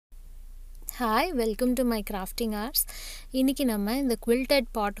Hi, welcome to my crafting arts. இன்னைக்கு நம்ம இந்த quilted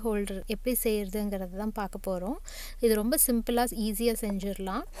pot holder எப்படி செய்யறதுங்கிறது தான் பார்க்க போறோம். இது ரொம்ப சிம்பிளா ஈஸியா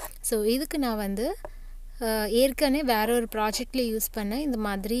செஞ்சிரலாம். சோ இதுக்கு நான் வந்து ஏற்கனவே வேற ஒரு ப்ராஜெக்ட்ல யூஸ் பண்ண இந்த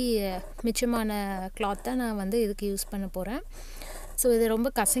மாதிரி மிச்சமான cloth தான் நான் வந்து இதுக்கு யூஸ் பண்ண போறேன். சோ இது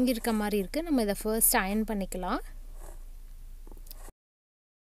ரொம்ப கசங்கி இருக்க மாதிரி இருக்கு. நம்ம இத ஃபர்ஸ்ட் அயர்ன் பண்ணிக்கலாம்.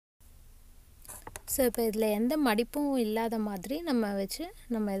 ஸோ இப்போ இதில் எந்த மடிப்பும் இல்லாத மாதிரி நம்ம வச்சு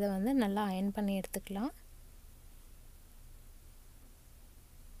நம்ம இதை வந்து நல்லா அயர்ன் பண்ணி எடுத்துக்கலாம்.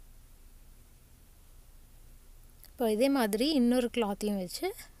 இப்போ இதே மாதிரி இன்னொரு கிளாத்தையும் வச்சு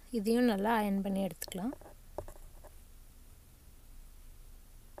இதையும் நல்லா அயர்ன் பண்ணி எடுத்துக்கலாம்.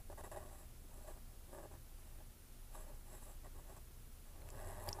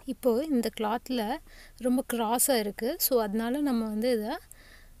 இப்போது இந்த கிளாத்தில் ரொம்ப க்ராஸாக இருக்குது. ஸோ அதனால நம்ம வந்து இதை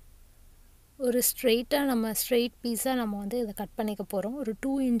ஒரு ஸ்ட்ரெயிட் பீஸாக நம்ம வந்து இதை கட் பண்ணிக்க போகிறோம். ஒரு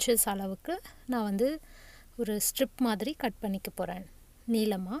 2 inches அளவுக்கு நான் வந்து ஒரு ஸ்ட்ரிப் மாதிரி கட் பண்ணிக்க போகிறேன்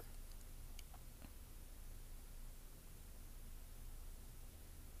நீளமாக.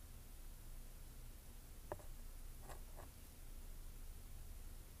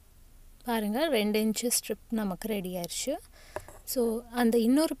 பாருங்கள் 2 inches ஸ்ட்ரிப் நமக்கு ரெடி ஆயிடுச்சு. ஸோ அந்த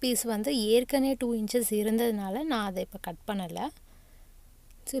இன்னொரு பீஸ் வந்து ஏற்கனவே 2 inches இருந்ததுனால நான் அதை இப்போ கட் பண்ணலை.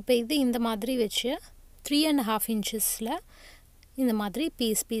 ஸோ இப்போ இது இந்த மாதிரி வச்சு 3.5 inches இந்த மாதிரி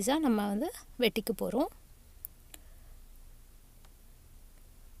பீஸாக நம்ம வந்து வெட்டிக்க போகிறோம்.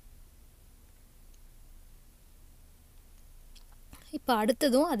 இப்போ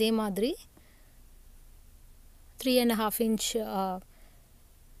அடுத்ததும் அதே மாதிரி 3.5 inch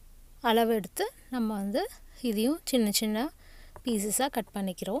அளவு எடுத்து நம்ம வந்து இதையும் சின்ன சின்ன பீஸஸாக கட்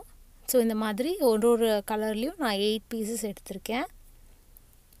பண்ணிக்கிறோம். ஸோ இந்த மாதிரி ஒரு கலர்லேயும் நான் 8 pieces எடுத்திருக்கேன்.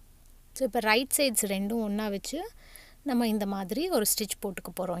 ஸோ இப்போ ரைட் சைட்ஸ் ரெண்டும் ஒன்றா வச்சு நம்ம இந்த மாதிரி ஒரு ஸ்டிச் போட்டுக்க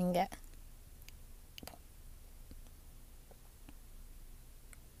போகிறோம். இங்கே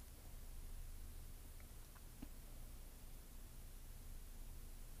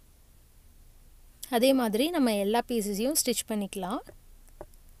அதே மாதிரி நம்ம எல்லா பீஸஸையும் ஸ்டிச் பண்ணிக்கலாம்.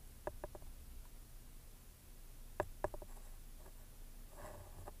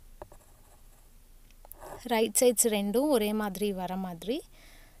 ரைட் சைட்ஸ் ரெண்டும் ஒரே மாதிரி வர மாதிரி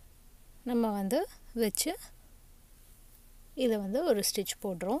நம்ம வந்து வச்சு இதை வந்து ஒரு ஸ்டிச்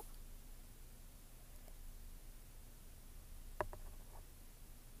போடுறோம்.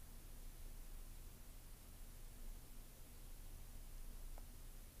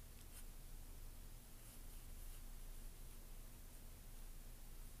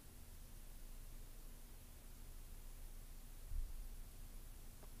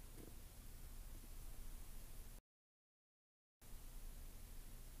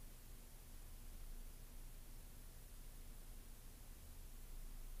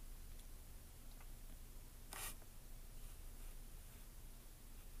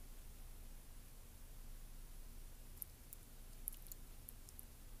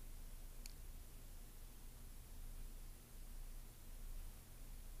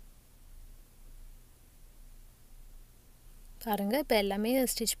 பாருங்கள் இப்போ எல்லாமே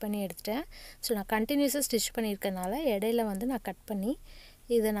ஸ்டிச் பண்ணி எடுத்துட்டேன். ஸோ நான் கண்டினியூஸாக ஸ்டிச் பண்ணியிருக்கனால இடையில வந்து நான் கட் பண்ணி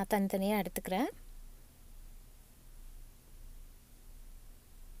இதை நான் தனித்தனியாக எடுத்துக்கிறேன்.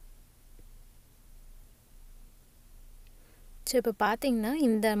 ஸோ இப்போ பார்த்திங்கன்னா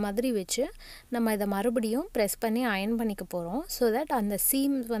இந்த மாதிரி வச்சு நம்ம இதை மறுபடியும் ப்ரெஸ் பண்ணி அயர்ன் பண்ணிக்க போகிறோம். ஸோ தட் அந்த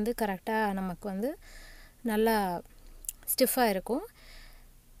சீம் வந்து கரெக்டாக நமக்கு வந்து நல்லா ஸ்டிஃபாக இருக்கும்.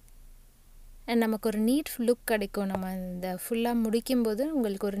 அண்ட் நமக்கு ஒரு நீட் லுக் கிடைக்கும். நம்ம இந்த ஃபுல்லாக முடிக்கும்போது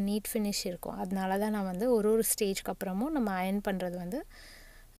உங்களுக்கு ஒரு நீட் ஃபினிஷ் இருக்கும். அதனால தான் நான் வந்து ஒரு ஸ்டேஜ்க்கு அப்புறமும் நம்ம அயர்ன் பண்ணுறது வந்து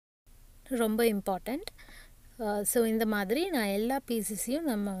ரொம்ப இம்பார்ட்டண்ட். ஸோ இந்த மாதிரி நான் எல்லா பீஸஸையும்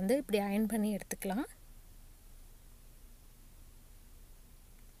நம்ம வந்து இப்படி அயர்ன் பண்ணி எடுத்துக்கலாம்.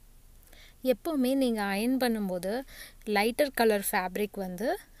 எப்போவுமே நீங்கள் அயர்ன் பண்ணும்போது லைட்டர் கலர் ஃபேப்ரிக் வந்து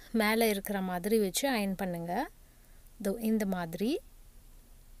மேலே இருக்கிற மாதிரி வச்சு அயர்ன் பண்ணுங்கள். இந்த மாதிரி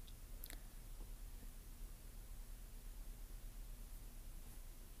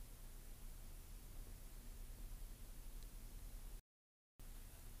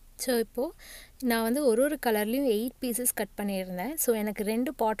ஸோ இப்போது நான் வந்து ஒரு கலர்லேயும் 8 pieces கட் பண்ணியிருந்தேன். ஸோ எனக்கு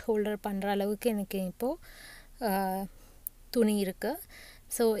 2 பாட் ஹோல்டர் பண்ணுற அளவுக்கு எனக்கு இப்போது துணி இருக்குது.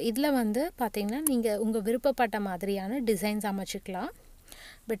 ஸோ இதில் வந்து பார்த்திங்கன்னா நீங்கள் உங்கள் விருப்பப்பட்ட மாதிரியான டிசைன்ஸ் அமைச்சிக்கலாம்.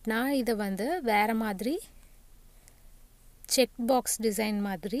 பட் நான் இதை வந்து வேறு மாதிரி செக் பாக்ஸ் டிசைன்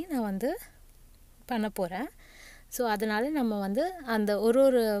மாதிரி நான் வந்து பண்ண போகிறேன். ஸோ அதனால் நம்ம வந்து அந்த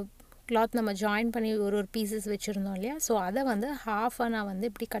ஒரு கிளாத் நம்ம ஜாயின் பண்ணி ஒரு பீசஸ் வச்சுருந்தோம் இல்லையா, ஸோ அதை வந்து ஹாஃபாக நான் வந்து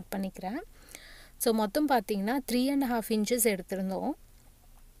இப்படி கட் பண்ணிக்கிறேன். ஸோ மொத்தம் பார்த்திங்கன்னா 3.5 inches எடுத்திருந்தோம்.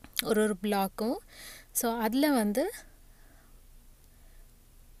 ஒரு பிளாக்கும். ஸோ அதில் வந்து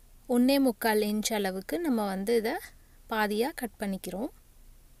 1.25 இன்ச் அளவுக்கு நம்ம வந்து இதை பாதியாக கட் பண்ணிக்கிறோம்.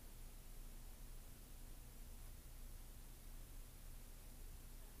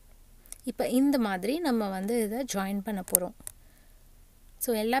 இப்போ இந்த மாதிரி நம்ம வந்து இதை ஜாயின் பண்ண போகிறோம். ஸோ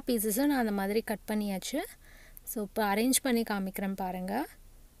எல்லா பீசஸும் நான் அந்த மாதிரி கட் பண்ணியாச்சு. ஸோ இப்போ அரேஞ்ச் பண்ணி காமிக்கிறேன் பாருங்கள்.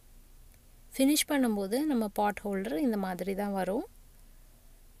 ஃபினிஷ் பண்ணும்போது நம்ம பாட் ஹோல்டர் இந்த மாதிரி தான் வரும்.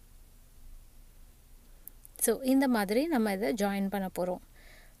 ஸோ இந்த மாதிரி நம்ம இதை ஜாயின் பண்ண போகிறோம்.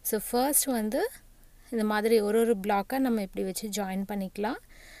 ஸோ ஃபர்ஸ்ட் வந்து இந்த மாதிரி ஒரு பிளாக்காக நம்ம இப்படி வச்சு ஜாயின் பண்ணிக்கலாம்.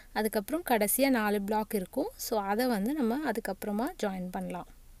 அதுக்கப்புறம் கடைசியாக 4 பிளாக் இருக்கும். ஸோ அதை வந்து நம்ம அதுக்கப்புறமா ஜாயின் பண்ணலாம்.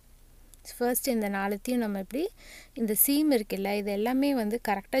 ஃபர்ஸ்ட் இந்த 4த்தையும் நம்ம இப்படி இந்த சீம் இருக்குல்ல, இது எல்லாமே வந்து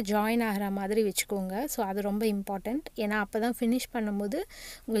கரெக்டாக ஜாயின் ஆகிற மாதிரி வச்சுக்கோங்க. ஸோ அது ரொம்ப இம்பார்ட்டண்ட். ஏன்னா அப்போ தான் ஃபினிஷ் பண்ணும்போது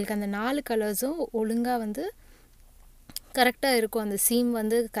உங்களுக்கு அந்த 4 கலர்ஸும் ஒழுங்காக வந்து கரெக்டாக இருக்கும். அந்த சீம்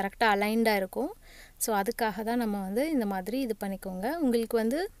வந்து கரெக்டாக அலைன்டாக இருக்கும். ஸோ அதுக்காக தான் நம்ம வந்து இந்த மாதிரி இது பண்ணிக்கோங்க. உங்களுக்கு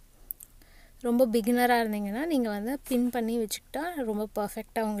வந்து ரொம்ப பிகினராக இருந்தீங்கன்னா நீங்கள் வந்து பின் பண்ணி வச்சுக்கிட்டா ரொம்ப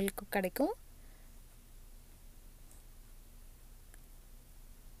பர்ஃபெக்டாக உங்களுக்கு கிடைக்கும்.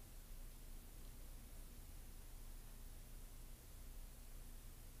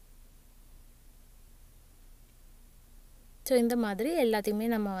 ஸோ இந்த மாதிரி எல்லாத்தையுமே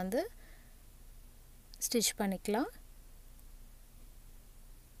நம்ம வந்து ஸ்டிச் பண்ணிக்கலாம்.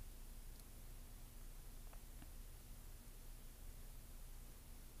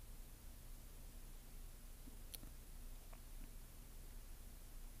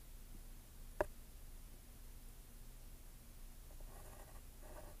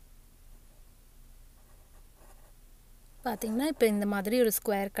 பார்த்திங்கன்னா இப்போ இந்த மாதிரி ஒரு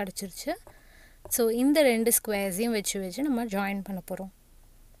ஸ்கொயர் கிடச்சிருச்சு. ஸோ இந்த 2 ஸ்கொயர்ஸையும் வச்சு நம்ம ஜாயின் பண்ண போகிறோம்.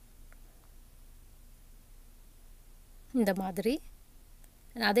 இந்த மாதிரி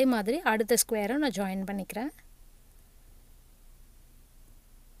அதே மாதிரி அடுத்த ஸ்கொயரும் நான் ஜாயின் பண்ணிக்கிறேன்.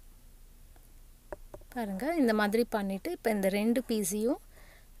 பாருங்கள், இந்த மாதிரி பண்ணிவிட்டு இப்போ இந்த 2 பீஸையும்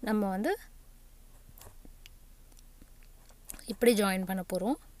நம்ம வந்து இப்படி ஜாயின் பண்ண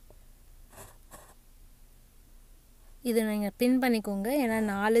போகிறோம். இது நீங்கள் பின் பண்ணிக்கோங்க. ஏன்னா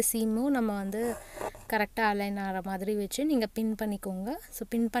 4 சீமும் நம்ம வந்து கரெக்டாக அலைன் ஆகிற மாதிரி வச்சு நீங்கள் பின் பண்ணிக்கோங்க. ஸோ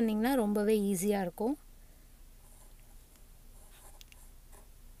பின் பண்ணிங்கன்னா ரொம்பவே ஈஸியாக இருக்கும்.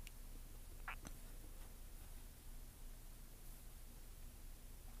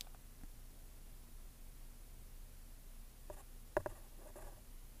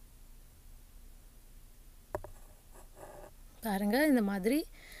 பாருங்கள், இந்த மாதிரி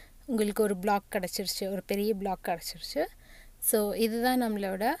உங்களுக்கு ஒரு பிளாக் கிடச்சிருச்சு, ஒரு பெரிய பிளாக் கிடச்சிருச்சு. ஸோ இதுதான்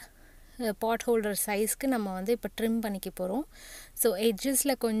நம்மளோட பாட் ஹோல்டர் சைஸ்க்கு நம்ம வந்து இப்போ ட்ரிம் பண்ணிக்க போகிறோம். ஸோ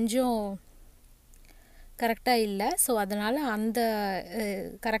எட்ஜஸில் கொஞ்சம் கரெக்டாக இல்லை. ஸோ அதனால் அந்த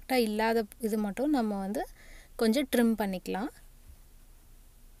கரெக்டாக இல்லாத இது மட்டும் நம்ம வந்து கொஞ்சம் ட்ரிம் பண்ணிக்கலாம்.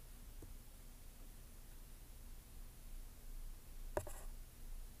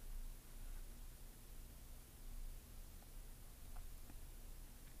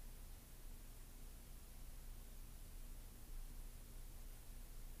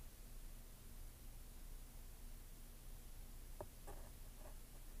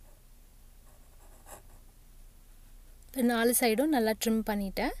 இப்போ 4 சைடும் நல்லா ட்ரிம்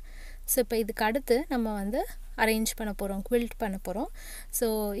பண்ணிட்டேன். ஸோ இப்போ இதுக்கு அடுத்து நம்ம வந்து அரேஞ்ச் பண்ண போகிறோம், குவில்ட் பண்ண போகிறோம். ஸோ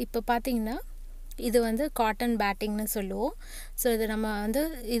இப்போ பார்த்திங்கன்னா இது வந்து காட்டன் பேட்டிங்னு சொல்லுவோம். ஸோ இது நம்ம வந்து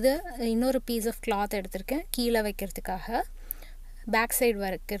இது இன்னொரு பீஸ் ஆஃப் கிளாத் எடுத்திருக்கேன் கீழே வைக்கிறதுக்காக, பேக் சைடு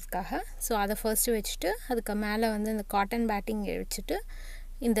வைக்கிறதுக்காக. ஸோ அதை ஃபர்ஸ்ட்டு வச்சுட்டு அதுக்கு மேலே வந்து இந்த காட்டன் பேட்டிங் வச்சுட்டு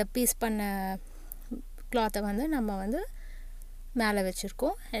இந்த பீஸ் பண்ண கிளாத்தை வந்து நம்ம வந்து மேலே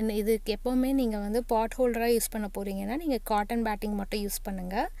வச்சுருக்கோம். அண்ட் இதுக்கு எப்போவுமே நீங்கள் வந்து பாட் ஹோல்டராக யூஸ் பண்ண போகிறீங்கன்னா நீங்கள் காட்டன் பேட்டிங் மட்டும் யூஸ்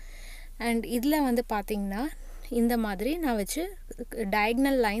பண்ணுங்கள். அண்ட் இதில் வந்து பார்த்திங்கன்னா இந்த மாதிரி நான் வச்சு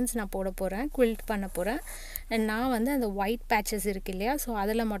டயக்னல் லைன்ஸ் நான் போட போகிறேன், குவில்ட் பண்ண போகிறேன். அண்ட் நான் வந்து அந்த ஒயிட் பேட்சஸ் இருக்கு இல்லையா, ஸோ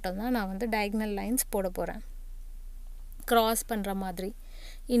அதில் மட்டும்தான் நான் வந்து டயக்னல் லைன்ஸ் போட போகிறேன். க்ராஸ் பண்ணுற மாதிரி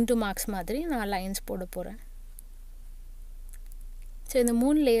இன்ட்டு மார்க்ஸ் மாதிரி நான் லைன்ஸ் போட போகிறேன். ஸோ இந்த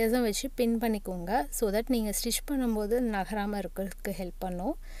 3 லேயர்ஸும் வச்சு பின் பண்ணிக்கோங்க. ஸோ தட் நீங்கள் ஸ்டிச் பண்ணும்போது நகராமல் இருக்கிறதுக்கு ஹெல்ப்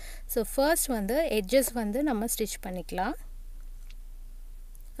பண்ணும். ஸோ ஃபர்ஸ்ட் வந்து எட்ஜஸ் வந்து நம்ம ஸ்டிச் பண்ணிக்கலாம்.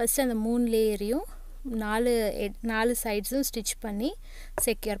 ஃபஸ்ட்டு அந்த 3 லேயரையும் 4 சைட்ஸும் ஸ்டிச் பண்ணி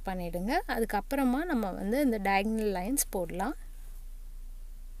செக்யூர் பண்ணிவிடுங்க. அதுக்கப்புறமா நம்ம வந்து இந்த டயக்னல் லைன்ஸ் போடலாம்.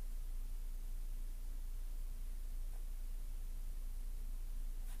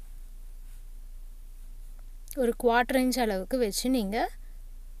 ஒரு 1/4 இன்ச் அளவுக்கு வச்சு நீங்கள்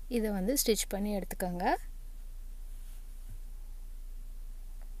இதை வந்து ஸ்டிச் பண்ணி எடுத்துக்கோங்க.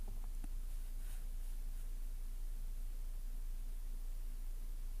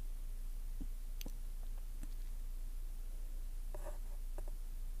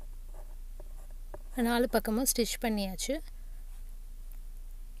 4 பக்கமும் ஸ்டிச் பண்ணியாச்சு.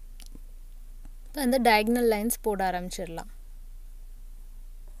 இப்போ அந்த டயகனல் லைன்ஸ் போட ஆரம்பிச்சிடலாம்.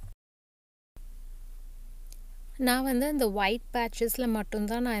 நான் வந்து அந்த ஒயிட் பேட்சஸில்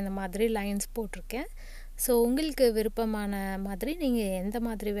மட்டும்தான் நான் இந்த மாதிரி லைன்ஸ் போட்டிருக்கேன். ஸோ உங்களுக்கு விருப்பமான மாதிரி நீங்கள் எந்த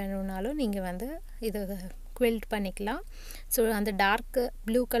மாதிரி வேணும்னாலும் நீங்கள் வந்து இதை குவில்ட் பண்ணிக்கலாம். ஸோ அந்த டார்க்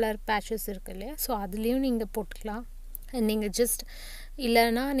ப்ளூ கலர் பேட்சஸ் இருக்குது இல்லையா, ஸோ அதுலேயும் நீங்கள் போட்டுக்கலாம். நீங்கள் ஜஸ்ட்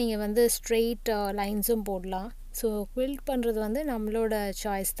இல்லைன்னா நீங்கள் வந்து ஸ்ட்ரெயிட் லைன்ஸும் போடலாம். ஸோ குவில்ட் பண்ணுறது வந்து நம்மளோட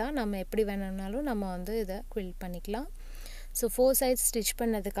சாய்ஸ் தான். நம்ம எப்படி வேணும்னாலும் நம்ம வந்து இதை குவில்ட் பண்ணிக்கலாம். ஸோ 4 சைட்ஸ் ஸ்டிச்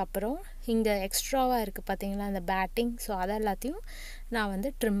பண்ணதுக்கப்புறம் இங்கே எக்ஸ்ட்ராவாக இருக்குது பார்த்தீங்களா அந்த பேட்டிங், ஸோ அதை எல்லாத்தையும் நான்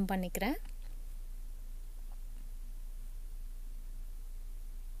வந்து ட்ரிம் பண்ணிக்கிறேன்.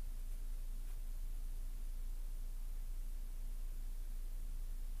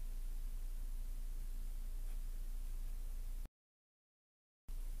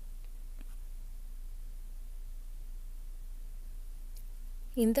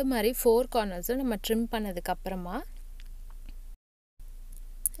 இந்த மாதிரி 4 கார்னர்ஸும் நம்ம ட்ரிம் பண்ணதுக்கப்புறமா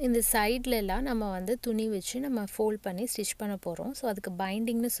இந்த சைட்லலாம் நம்ம வந்து துணி வச்சு நம்ம ஃபோல்ட் பண்ணி ஸ்டிச் பண்ண போகிறோம். ஸோ அதுக்கு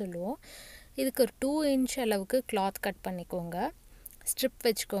பைண்டிங்னு சொல்லுவோம். இதுக்கு ஒரு 2 இன்ச் அளவுக்கு கிளாத் கட் பண்ணிக்கோங்க. ஸ்ட்ரிப்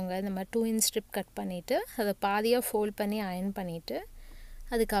வச்சுக்கோங்க. இந்த மாதிரி 2 இன்ச் ஸ்ட்ரிப் கட் பண்ணிவிட்டு அதை பாதியாக ஃபோல்ட் பண்ணி அயர்ன் பண்ணிவிட்டு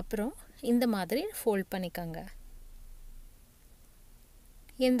அதுக்கப்புறம் இந்த மாதிரி ஃபோல்ட் பண்ணிக்கோங்க.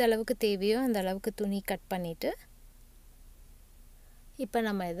 எந்த அளவுக்கு தேவையோ அந்த அளவுக்கு துணி கட் பண்ணிவிட்டு இப்போ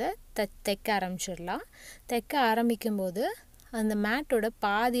நம்ம இதை தைக்க ஆரம்பிச்சிடலாம். தைக்க ஆரம்பிக்கும்போது அந்த மேட்டோட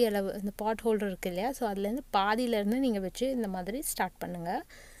பாதி அளவு அந்த பாட் ஹோல்டர் இருக்குது இல்லையா, ஸோ அதுலேருந்து பாதியிலேருந்து நீங்கள் வச்சு இந்த மாதிரி ஸ்டார்ட் பண்ணுங்கள்.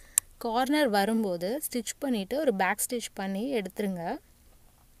 கார்னர் வரும்போது ஸ்டிச் பண்ணிவிட்டு ஒரு பேக் ஸ்டிச் பண்ணி எடுத்துருங்க.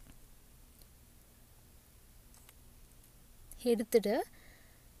 எடுத்துட்டு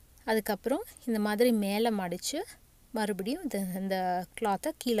அதுக்கப்புறம் இந்த மாதிரி மேலே மடித்து மறுபடியும் இந்த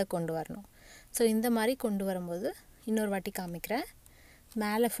கிளாத்தை கீழே கொண்டு வரணும். ஸோ இந்த மாதிரி கொண்டு வரும்போது இன்னொரு வாட்டி காமிக்கிறேன்.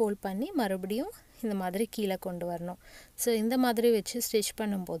 மேலே ஃபோல்ட் பண்ணி மறுபடியும் இந்த மாதிரி கீழே கொண்டு வரணும். ஸோ இந்த மாதிரி வச்சு ஸ்டிச்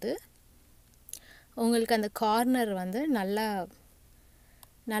பண்ணும்போது உங்களுக்கு அந்த கார்னர் வந்து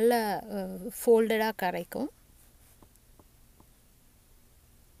நல்லா ஃபோல்டடாக கிடைக்கும்.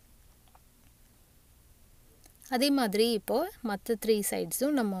 அதே மாதிரி இப்போது மற்ற 3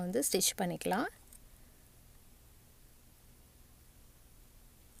 சைட்ஸும் நம்ம வந்து ஸ்டிச் பண்ணிக்கலாம்.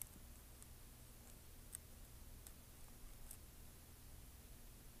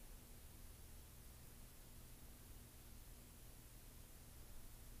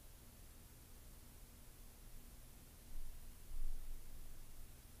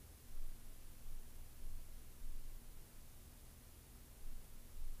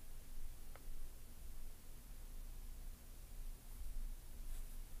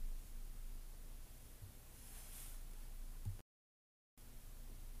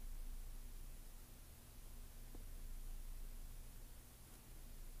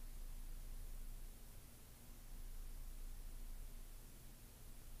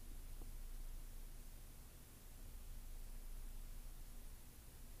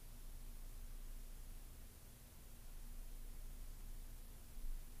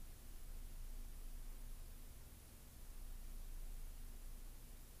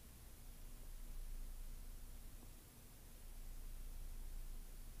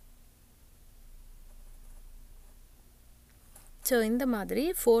 ஸோ இந்த மாதிரி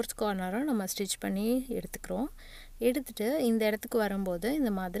 4th கார்னரும் நம்ம ஸ்டிச் பண்ணி எடுத்துக்கிறோம். எடுத்துகிட்டு இந்த இடத்துக்கு வரும்போது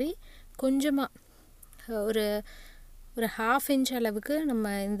இந்த மாதிரி கொஞ்சமாக ஒரு 1/2 இன்ச் அளவுக்கு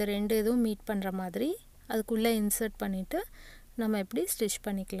நம்ம இந்த 2 இதுவும் மீட் பண்ணுற மாதிரி அதுக்குள்ளே இன்சர்ட் பண்ணிவிட்டு நம்ம எப்படி ஸ்டிச்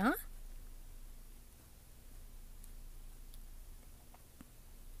பண்ணிக்கலாம்.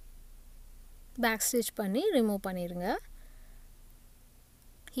 பேக் ஸ்டிச் பண்ணி ரிமூவ் பண்ணிடுங்க.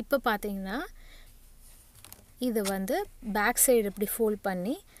 இப்போ பார்த்தீங்கன்னா இது வந்து பேக் சைடு இப்படி ஃபோல்ட்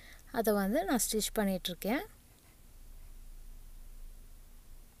பண்ணி அதை வந்து நான் ஸ்டிச் பண்ணிகிட்ருக்கேன்.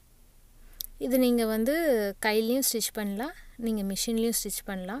 இது நீங்கள் வந்து கையிலையும் ஸ்டிச் பண்ணலாம், நீங்கள் மிஷின்லேயும் ஸ்டிச்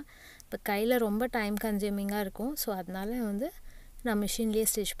பண்ணலாம். இப்போ கையில் ரொம்ப டைம் கன்சியூமிங்காக இருக்கும், ஸோ அதனால் வந்து நான் மிஷின்லேயே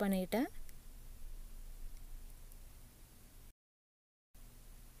ஸ்டிச் பண்ணிட்டேன்.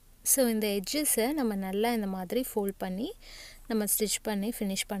 ஸோ இந்த எட்ஜஸை நம்ம நல்லா இந்த மாதிரி ஃபோல்ட் பண்ணி நம்ம ஸ்டிச் பண்ணி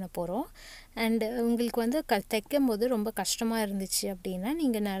ஃபினிஷ் பண்ண போகிறோம். அண்டு உங்களுக்கு வந்து தைக்கும் போது ரொம்ப கஷ்டமாக இருந்துச்சு அப்படின்னா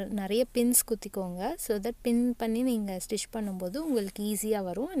நீங்கள் நிறைய பின்ஸ் குத்திக்கோங்க. ஸோ தட் பின் பண்ணி நீங்கள் ஸ்டிச் பண்ணும்போது உங்களுக்கு ஈஸியாக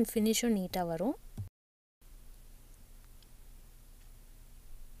வரும் அண்ட் ஃபினிஷும் நீட்டாக வரும்.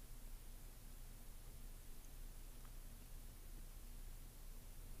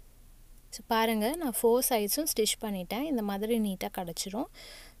 ஸோ பாருங்கள், நான் 4 சைட்ஸும் ஸ்டிச் பண்ணிட்டேன். இந்த மாதிரி நீட்டாக கிடச்சிரும்.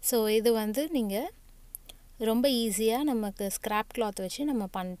 ஸோ இது வந்து நீங்கள் ரொம்ப ஈஸியாக நமக்கு ஸ்க்ராப் கிளாத் வச்சு நம்ம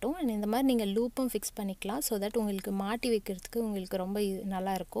பண்ணிட்டோம். அண்ட் இந்த மாதிரி நீங்கள் லூப்பும் ஃபிக்ஸ் பண்ணிக்கலாம். ஸோ தட் உங்களுக்கு மாட்டி வைக்கிறதுக்கு உங்களுக்கு ரொம்ப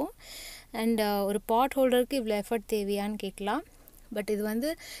நல்லாயிருக்கும். அண்ட் ஒரு பாட் ஹோல்டருக்கு இவ்வளோ எஃபர்ட் தேவையான்னு கேட்கலாம். பட் இது வந்து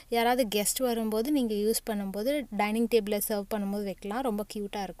யாராவது கெஸ்ட் வரும்போது நீங்கள் யூஸ் பண்ணும்போது டைனிங் டேபிளில் சர்வ் பண்ணும்போது வைக்கலாம். ரொம்ப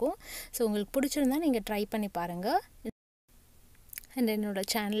க்யூட்டாக இருக்கும். ஸோ உங்களுக்கு பிடிச்சிருந்தா நீங்கள் ட்ரை பண்ணி பாருங்கள். அண்ட்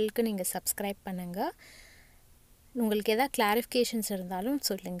என்னோடய சேனலுக்கு நீங்கள் சப்ஸ்கிரைப் பண்ணுங்கள். உங்களுக்கு எதாவது கிளாரிஃபிகேஷன்ஸ் இருந்தாலும்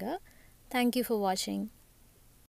சொல்லுங்கள். தேங்க்யூ ஃபார் வாட்சிங்.